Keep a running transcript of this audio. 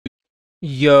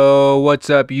Yo,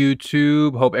 what's up,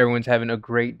 YouTube? Hope everyone's having a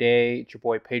great day. It's your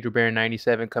boy Pedro Bear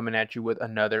 97 coming at you with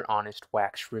another honest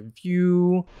wax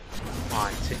review.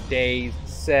 On today's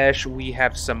sesh, we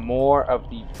have some more of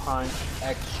the Punch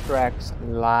Extracts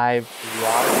Live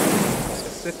Water.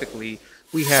 Specifically,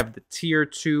 we have the Tier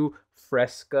 2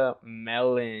 Fresca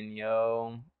Melon,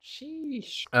 yo.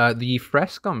 Sheesh. The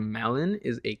Fresca Melon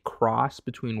is a cross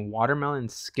between watermelon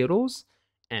Skittles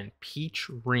and peach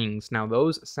rings. Now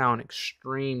those sound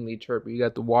extremely terpy. You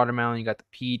got the watermelon, you got the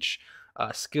peach.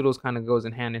 Skittles kind of goes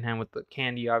in hand with the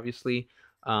candy, obviously.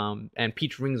 And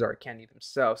peach rings are candy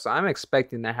themselves. So I'm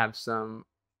expecting to have some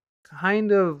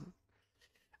kind of,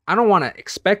 I don't want to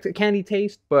expect a candy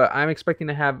taste, but I'm expecting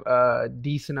to have a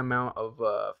decent amount of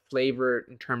flavor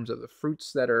in terms of the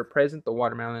fruits that are present, the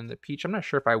watermelon and the peach. I'm not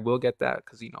sure if I will get that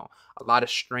because, a lot of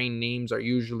strain names are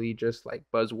usually just like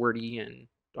buzzwordy and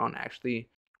don't actually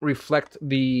reflect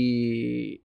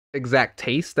the exact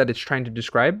taste that it's trying to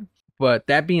describe. But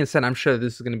that being said, I'm sure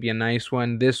this is going to be a nice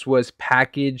one. This was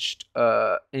packaged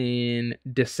in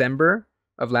December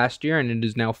of last year, and it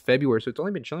is now February, so it's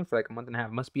only been chilling for like a month and a half.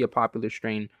 It must be a popular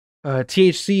strain.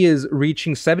 THC is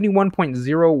reaching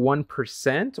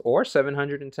 71.01% or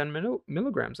 710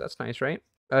 milligrams. That's nice, right?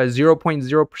 0.0%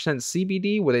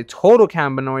 CBD with a total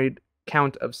cannabinoid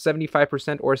count of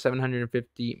 75% or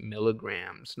 750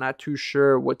 milligrams. Not too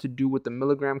sure what to do with the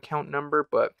milligram count number,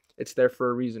 but it's there for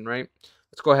a reason, right?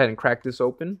 Let's go ahead and crack this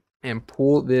open and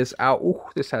pull this out. Ooh,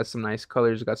 this has some nice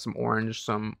colors. It got some orange,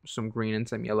 some green, and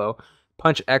some yellow.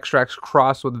 Punch Extracts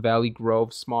crossed with Valley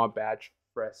Grove small batch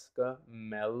Fresca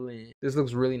Melon. This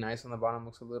looks really nice on the bottom.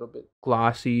 Looks a little bit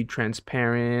glossy,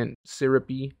 transparent,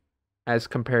 syrupy as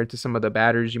compared to some of the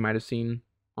batters you might have seen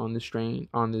on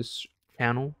this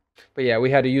channel. But yeah, we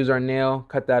had to use our nail,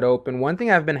 cut that open. One thing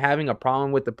I've been having a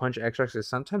problem with the Punch Extracts is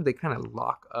sometimes they kind of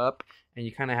lock up and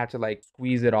you kind of have to like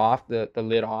squeeze it off, the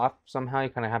lid off somehow. You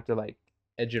kind of have to like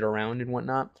edge it around and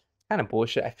whatnot. Kind of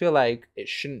bullshit. I feel like it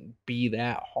shouldn't be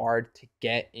that hard to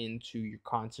get into your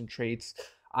concentrates.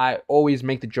 I always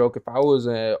make the joke, if I was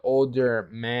an older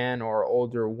man or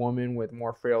older woman with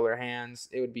more frailer hands,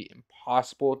 it would be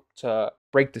impossible to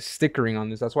break the stickering on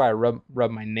this. That's why I rub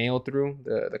my nail through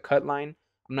the cut line.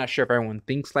 I'm not sure if everyone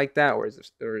thinks like that or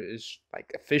is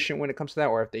like efficient when it comes to that,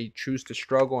 or if they choose to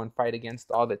struggle and fight against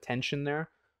all the tension there.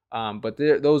 But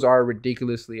those are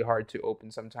ridiculously hard to open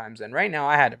sometimes. And right now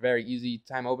I had a very easy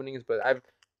time opening this, but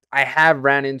I have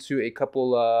ran into a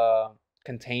couple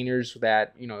containers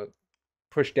that,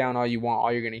 push down all you want.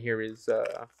 All you're gonna hear is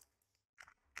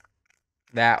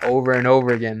that over and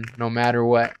over again, no matter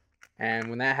what. And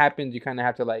when that happens, you kind of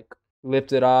have to like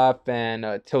lift it off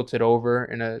and tilt it over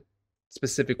in a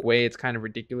specific way. It's kind of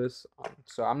ridiculous.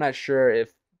 So I'm not sure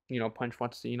if Punch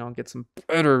wants to get some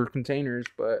better containers,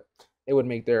 but it would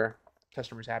make their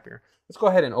customers happier. Let's go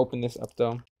ahead and open this up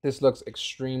though. This looks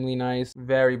extremely nice,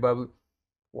 very bubbly.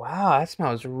 Wow, that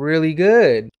smells really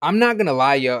good. I'm not gonna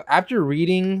lie, yo. After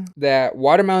reading that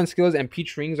watermelon skills and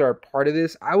peach rings are a part of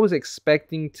this, I was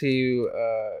expecting to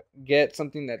get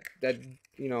something that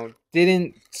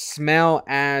didn't smell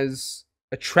as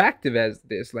attractive as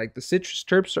this. Like the citrus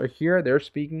terps are here, they're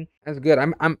speaking. That's good.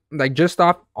 I'm like just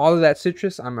off all of that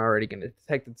citrus, I'm already gonna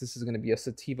detect that this is gonna be a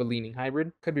sativa leaning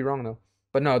hybrid. Could be wrong though.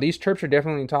 But no, these terps are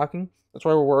definitely talking. That's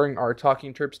why we're wearing our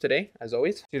talking terps today, as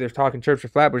always. It's either talking terps or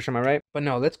flatbush, am I right? But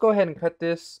no, let's go ahead and cut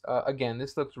this. Again,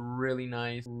 this looks really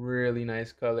nice. Really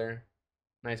nice color.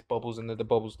 Nice bubbles in there. The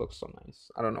bubbles look so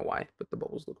nice. I don't know why, but the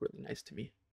bubbles look really nice to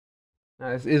me.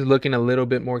 Now, this is looking a little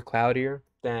bit more cloudier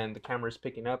than the camera is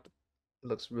picking up. It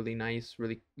looks really nice,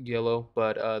 really yellow,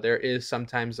 but there is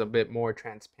sometimes a bit more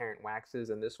transparent waxes,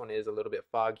 and this one is a little bit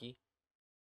foggy.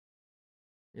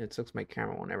 It sucks my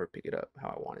camera won't ever pick it up how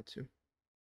I want it to.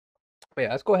 But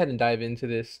yeah, let's go ahead and dive into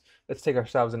this. Let's take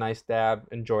ourselves a nice dab,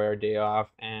 enjoy our day off,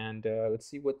 and let's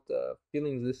see what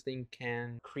feelings this thing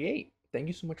can create. Thank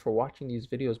you so much for watching these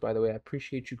videos, by the way. I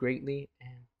appreciate you greatly,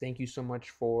 and thank you so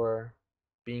much for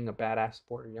being a badass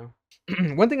supporter, yo.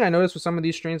 One thing I noticed with some of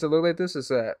these strains that look like this is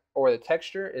that, or the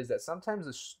texture, is that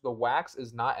sometimes the wax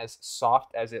is not as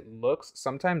soft as it looks.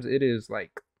 Sometimes it is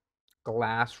like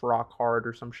glass rock hard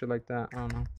or some shit like that. I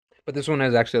don't know. But this one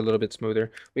is actually a little bit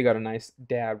smoother. We got a nice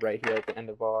dab right here at the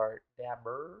end of our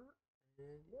dabber.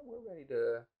 And yeah, we're ready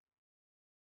to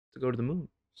go to the moon.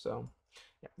 So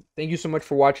yeah. Thank you so much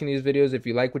for watching these videos. If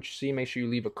you like what you see, make sure you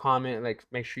leave a comment. Like,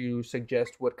 make sure you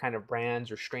suggest what kind of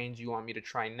brands or strains you want me to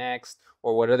try next,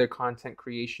 or what other content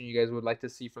creation you guys would like to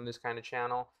see from this kind of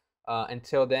channel.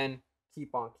 Until then,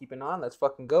 keep on keeping on. Let's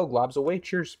fucking go. Globs away.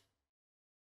 Cheers.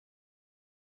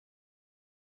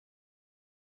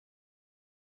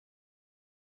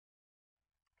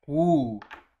 Ooh,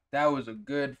 that was a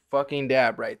good fucking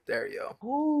dab right there, yo.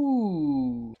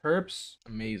 Ooh, terps,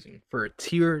 amazing. For a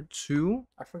tier 2,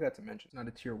 I forgot to mention, it's not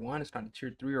a tier 1, it's not a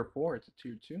tier 3 or 4, it's a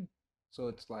tier 2. So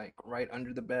it's like right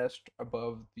under the best,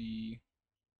 above the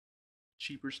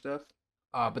cheaper stuff.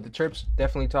 But the terps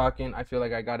definitely talking. I feel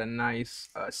like I got a nice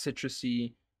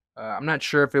citrusy. I'm not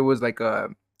sure if it was like a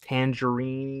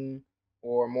tangerine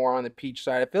or more on the peach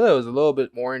side. I feel like it was a little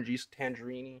bit orangey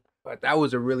tangerine, but that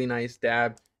was a really nice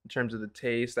dab in terms of the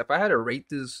taste. If I had to rate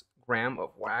this gram of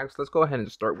wax, let's go ahead and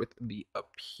start with the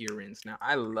appearance. Now,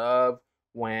 I love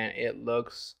when it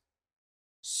looks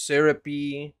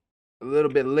syrupy, a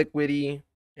little bit liquidy,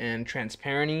 and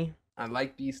transparenty. I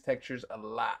like these textures a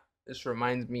lot. This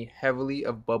reminds me heavily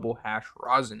of bubble hash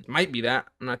rosin. Might be that.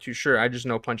 I'm not too sure. I just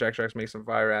know Punch Extracts make some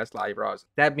fire ass live rosin.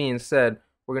 That being said,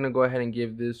 we're gonna go ahead and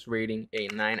give this rating a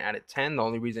 9 out of 10. The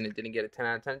only reason it didn't get a 10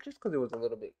 out of 10 just because it was a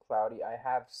little bit cloudy. I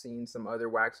have seen some other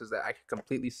waxes that I could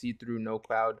completely see through no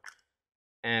cloud.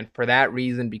 And for that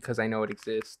reason, because I know it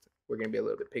exists, we're gonna be a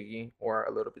little bit picky or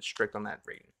a little bit strict on that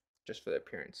rating, just for the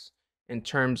appearance. In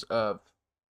terms of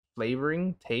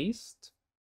flavoring, taste,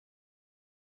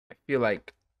 I feel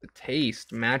like the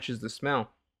taste matches the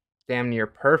smell, damn near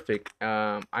perfect.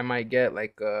 I might get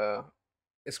like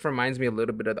this reminds me a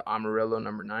little bit of the Amarillo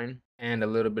number 9 and a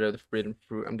little bit of the forbidden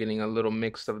fruit. I'm getting a little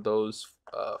mix of those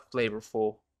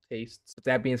flavorful tastes. With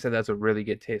that being said, that's a really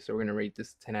good taste. So we're gonna rate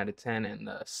this 10 out of 10, and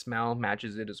the smell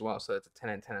matches it as well. So it's a 10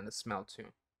 out of 10 on the smell too.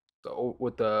 So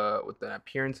with the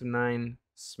appearance of 9,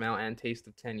 smell and taste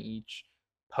of 10 each.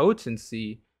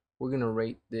 Potency, we're gonna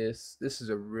rate this. This is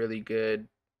a really good.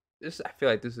 I feel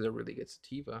like this is a really good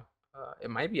sativa. It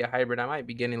might be a hybrid. I might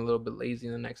be getting a little bit lazy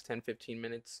in the next 10-15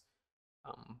 minutes.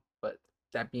 But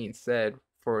that being said,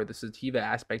 for the sativa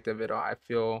aspect of it, I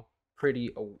feel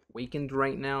pretty awakened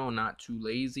right now, not too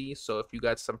lazy. So if you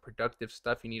got some productive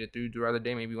stuff you need to do throughout the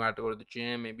day, maybe you want to go to the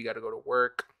gym, maybe you got to go to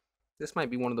work, this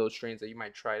might be one of those strains that you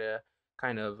might try to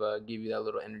kind of give you that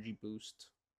little energy boost.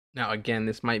 Now, again,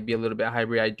 this might be a little bit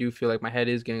hybrid. I do feel like my head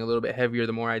is getting a little bit heavier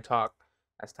the more I talk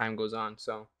as time goes on.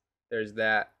 So there's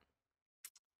that.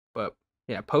 But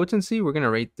yeah, potency, we're gonna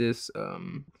rate this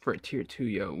for a tier 2,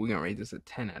 yo. We're gonna rate this a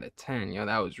 10 out of 10. Yo,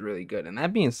 that was really good. And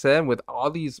that being said, with all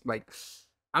these, like,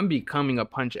 I'm becoming a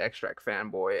Punch Extract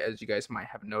fanboy, as you guys might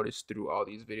have noticed through all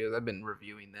these videos. I've been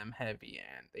reviewing them heavy,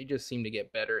 and they just seem to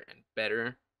get better and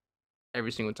better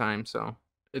every single time. So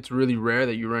it's really rare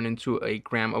that you run into a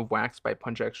gram of wax by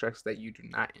Punch Extracts that you do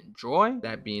not enjoy.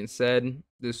 That being said,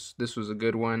 this was a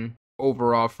good one.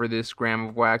 Overall for this gram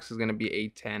of wax is going to be a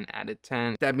 10 out of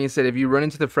 10. That being said, if you run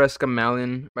into the Fresca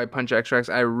Melon by Punch Extracts,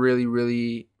 I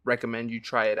really recommend you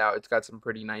try it out. It's got some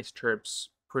pretty nice terps,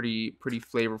 pretty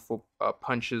flavorful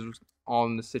punches, all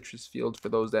in the citrus field for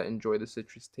those that enjoy the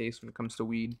citrus taste when it comes to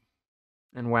weed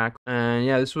and wax. And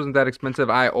yeah, this wasn't that expensive.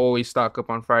 I always stock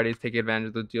up on Fridays, take advantage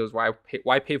of the deals. Why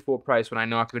pay full price when I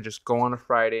know I could just go on a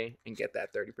Friday and get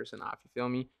that 30% off? You feel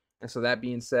me? And so that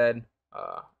being said,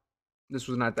 this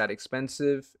was not that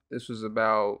expensive. This was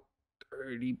about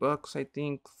 30 bucks, I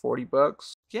think, 40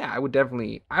 bucks. Yeah, I would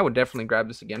definitely grab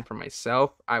this again for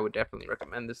myself. I would definitely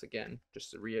recommend this again,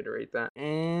 just to reiterate that.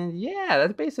 And yeah,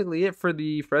 that's basically it for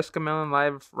the Fresca Melon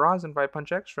Live Rosin by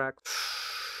Punch Extract.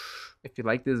 If you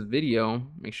like this video,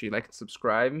 make sure you like and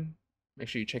subscribe. Make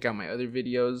sure you check out my other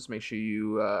videos. Make sure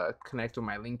you connect with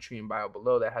my link tree in bio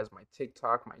below that has my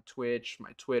TikTok, my Twitch,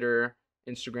 my Twitter,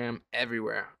 Instagram,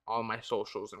 everywhere. All my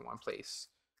socials in one place.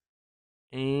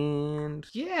 And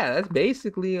yeah, that's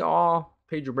basically all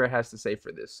Pedro Bear has to say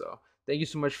for this. So thank you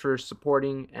so much for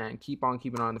supporting, and keep on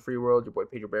keeping on in the free world. Your boy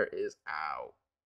Pedro Bear is out.